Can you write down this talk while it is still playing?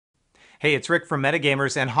Hey, it's Rick from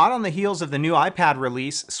Metagamers, and hot on the heels of the new iPad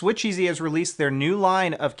release, SwitchEasy has released their new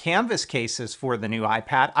line of canvas cases for the new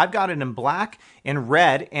iPad. I've got it in black, in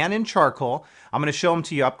red, and in charcoal. I'm going to show them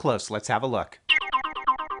to you up close. Let's have a look.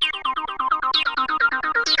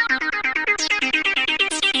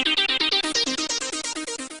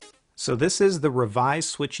 So this is the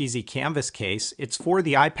revised SwitchEasy Canvas case. It's for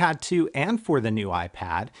the iPad 2 and for the new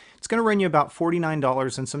iPad. It's going to run you about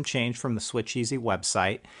 $49 and some change from the SwitchEasy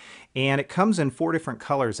website. And it comes in 4 different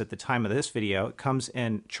colors at the time of this video. It comes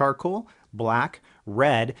in charcoal, black,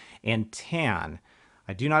 red, and tan.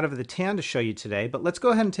 I do not have the tan to show you today, but let's go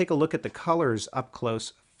ahead and take a look at the colors up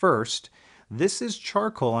close first. This is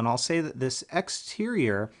charcoal, and I'll say that this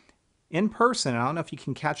exterior in person, I don't know if you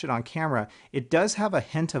can catch it on camera, it does have a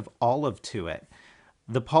hint of olive to it.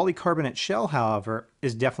 The polycarbonate shell, however,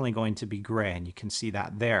 is definitely going to be gray, and you can see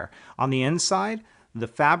that there. On the inside, the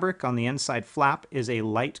fabric on the inside flap is a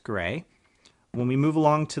light gray. When we move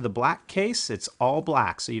along to the black case, it's all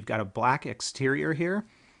black. So you've got a black exterior here,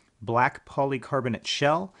 black polycarbonate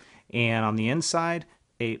shell, and on the inside,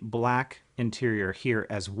 a black interior here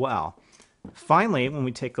as well. Finally, when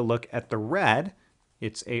we take a look at the red,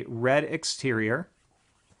 it's a red exterior,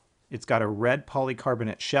 it's got a red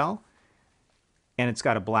polycarbonate shell, and it's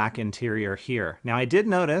got a black interior here. Now I did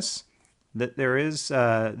notice that there is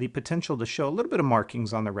the potential to show a little bit of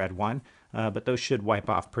markings on the red one, but those should wipe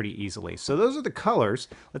off pretty easily. So those are the colors.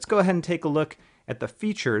 Let's go ahead and take a look at the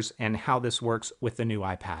features and how this works with the new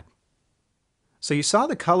iPad. So you saw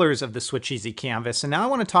the colors of the SwitchEasy Canvas, and now I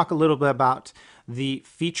want to talk a little bit about the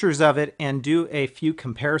features of it and do a few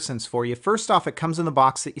comparisons for you. First off, it comes in the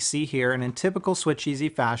box that you see here, and in typical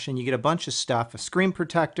SwitchEasy fashion, you get a bunch of stuff: a screen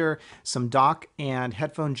protector, some dock and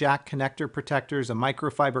headphone jack connector protectors, a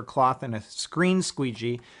microfiber cloth, and a screen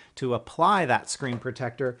squeegee to apply that screen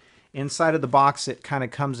protector. Inside of the box, it kind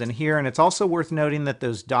of comes in here, and it's also worth noting that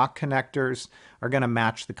those dock connectors are going to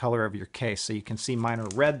match the color of your case. So you can see mine are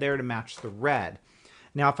red there to match the red.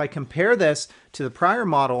 Now, if I compare this to the prior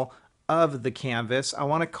model of the Canvas, I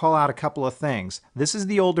want to call out a couple of things. This is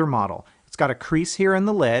the older model. It's got a crease here in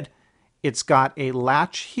the lid. It's got a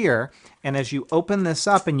latch here, and as you open this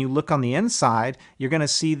up and you look on the inside, you're going to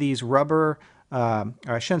see these rubber, or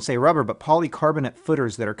I shouldn't say rubber, but polycarbonate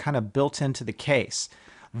footers that are kind of built into the case.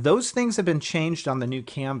 Those things have been changed on the new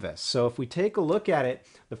Canvas. So if we take a look at it,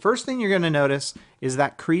 the first thing you're going to notice is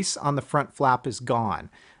that crease on the front flap is gone.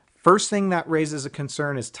 First thing that raises a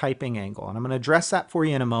concern is typing angle, and I'm going to address that for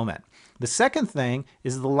you in a moment. The second thing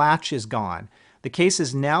is the latch is gone. The case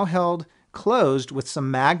is now held closed with some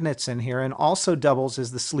magnets in here, and also doubles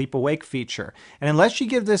as the sleep awake feature. And unless you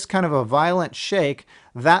give this kind of a violent shake,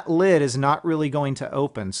 that lid is not really going to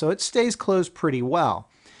open. So it stays closed pretty well.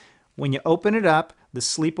 When you open it up, the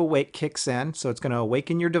sleep awake kicks in, so it's going to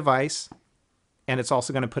awaken your device, and it's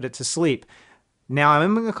also going to put it to sleep. Now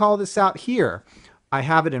I'm going to call this out here. I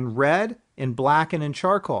have it in red, in black, and in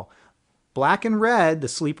charcoal. Black and red, the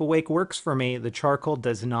sleep awake works for me. The charcoal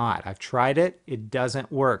does not. I've tried it. It doesn't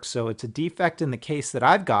work. So it's a defect in the case that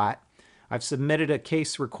I've got. I've submitted a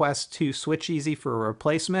case request to SwitchEasy for a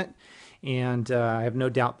replacement, and I have no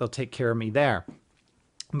doubt they'll take care of me there.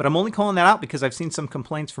 But I'm only calling that out because I've seen some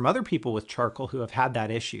complaints from other people with charcoal who have had that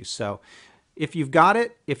issue. So if you've got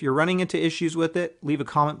it, if you're running into issues with it, leave a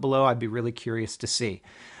comment below. I'd be really curious to see.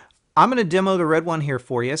 I'm going to demo the red one here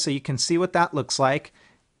for you so you can see what that looks like.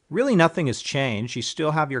 Really nothing has changed. You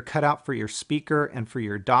still have your cutout for your speaker and for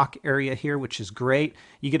your dock area here, which is great.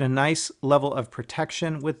 You get a nice level of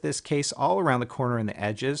protection with this case all around the corner and the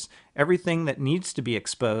edges. Everything that needs to be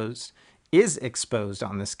exposed is exposed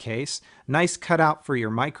on this case. Nice cutout for your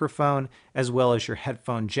microphone as well as your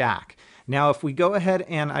headphone jack. Now if we go ahead,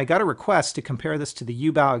 and I got a request to compare this to the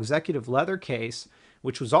U-Bow Executive Leather case,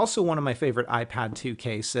 which was also one of my favorite iPad 2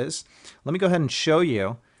 cases. Let me go ahead and show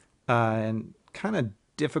you, and kind of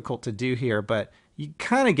difficult to do here, but you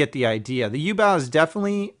kind of get the idea. The U-Bow is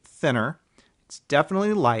definitely thinner, it's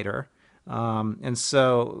definitely lighter, and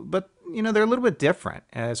so, but you know, they're a little bit different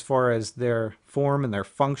as far as their form and their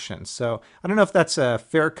function. So I don't know if that's a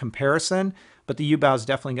fair comparison, but the U-Bow is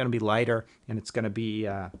definitely going to be lighter, and it's going to be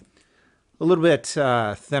a little bit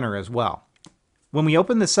thinner as well. When we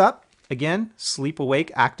open this up, again, Sleep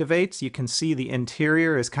Awake activates. You can see the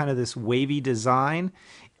interior is kind of this wavy design.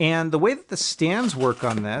 And the way that the stands work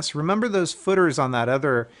on this, remember those footers on that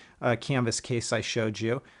other Canvas case I showed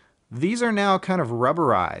you? These are now kind of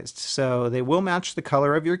rubberized, so they will match the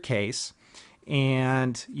color of your case,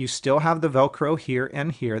 and you still have the Velcro here and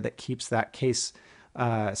here that keeps that case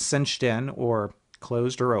cinched in or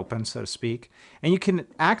closed or open, so to speak. And you can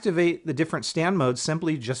activate the different stand modes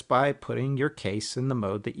simply just by putting your case in the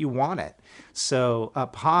mode that you want it. So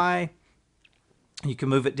up high, you can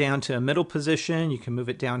move it down to a middle position, you can move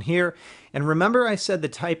it down here. And remember I said the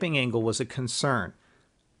typing angle was a concern.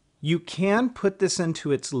 You can put this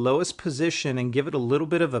into its lowest position and give it a little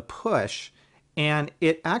bit of a push, and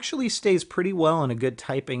it actually stays pretty well in a good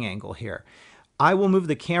typing angle here. I will move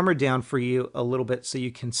the camera down for you a little bit so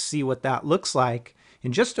you can see what that looks like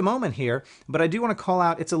in just a moment here, but I do want to call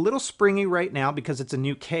out it's a little springy right now because it's a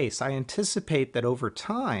new case. I anticipate that over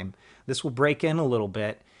time this will break in a little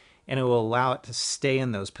bit and it will allow it to stay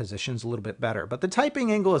in those positions a little bit better. But the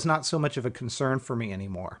typing angle is not so much of a concern for me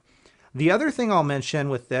anymore. The other thing I'll mention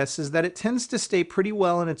with this is that it tends to stay pretty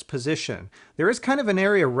well in its position. There is kind of an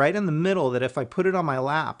area right in the middle that if I put it on my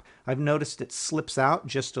lap, I've noticed it slips out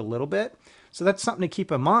just a little bit. So that's something to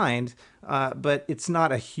keep in mind, but it's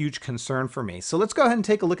not a huge concern for me. So let's go ahead and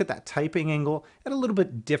take a look at that typing angle at a little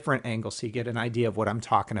bit different angle so you get an idea of what I'm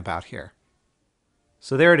talking about here.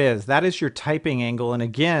 So there it is. That is your typing angle. And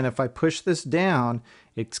again, if I push this down,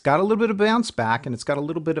 it's got a little bit of bounce back and it's got a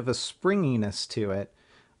little bit of a springiness to it.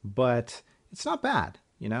 But it's not bad,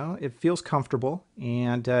 you know, it feels comfortable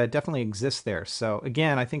and definitely exists there. So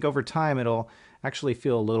again, I think over time it'll actually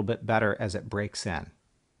feel a little bit better as it breaks in.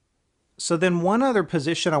 So then one other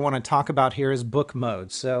position I want to talk about here is book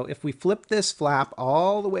mode. So if we flip this flap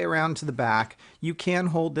all the way around to the back, you can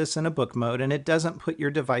hold this in a book mode and it doesn't put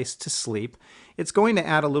your device to sleep. It's going to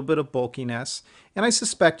add a little bit of bulkiness, and I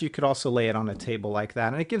suspect you could also lay it on a table like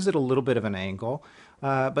that, and it gives it a little bit of an angle,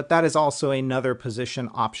 but that is also another position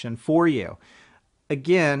option for you.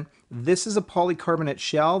 Again, this is a polycarbonate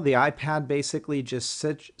shell. The iPad basically just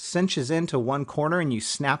cinches into one corner and you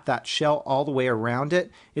snap that shell all the way around it.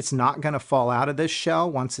 It's not going to fall out of this shell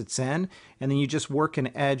once it's in, and then you just work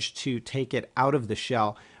an edge to take it out of the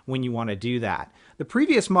shell when you want to do that. The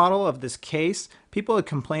previous model of this case, people had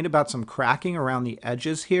complained about some cracking around the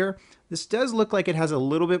edges here. This does look like it has a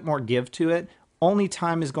little bit more give to it. Only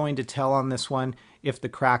time is going to tell on this one if the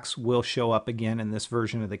cracks will show up again in this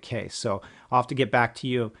version of the case. So I'll have to get back to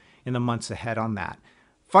you in the months ahead on that.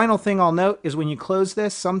 Final thing I'll note is when you close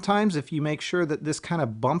this, sometimes if you make sure that this kind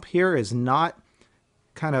of bump here is not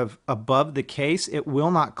kind of above the case, it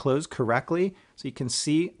will not close correctly. So you can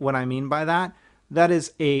see what I mean by that. That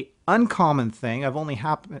is a uncommon thing. I've only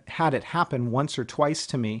had it happen once or twice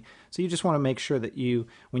to me. So you just want to make sure that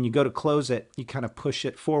when you go to close it, you kind of push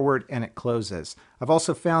it forward and it closes. I've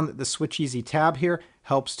also found that the Switch Easy tab here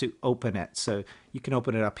helps to open it. So you can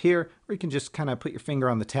open it up here, or you can just kind of put your finger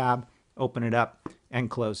on the tab, open it up, and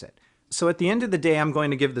close it. So at the end of the day, I'm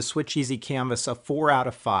going to give the Switch Easy Canvas a 4 out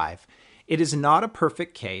of 5. It is not a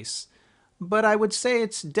perfect case, but I would say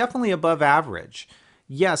it's definitely above average.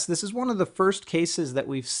 Yes, this is one of the first cases that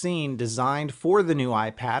we've seen designed for the new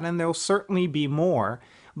iPad, and there'll certainly be more.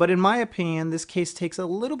 But in my opinion, this case takes a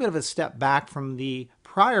little bit of a step back from the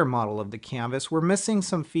prior model of the Canvas. We're missing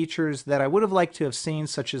some features that I would have liked to have seen,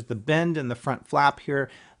 such as the bend in the front flap here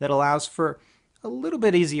that allows for a little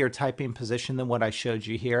bit easier typing position than what I showed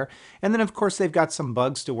you here. And then of course they've got some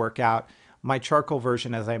bugs to work out. My charcoal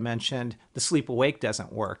version, as I mentioned, the sleep awake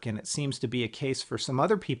doesn't work, and it seems to be a case for some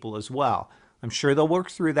other people as well. I'm sure they'll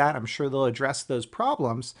work through that. I'm sure they'll address those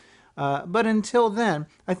problems. But until then,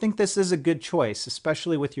 I think this is a good choice,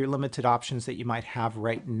 especially with your limited options that you might have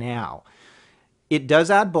right now. It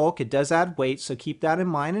does add bulk, it does add weight, so keep that in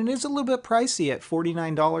mind. And it is a little bit pricey at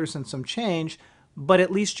 $49 and some change, but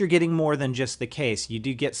at least you're getting more than just the case. You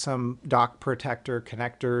do get some dock protector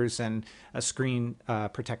connectors and a screen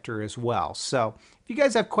protector as well. So if you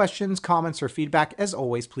guys have questions, comments, or feedback, as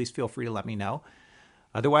always, please feel free to let me know.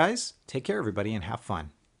 Otherwise, take care everybody and have fun.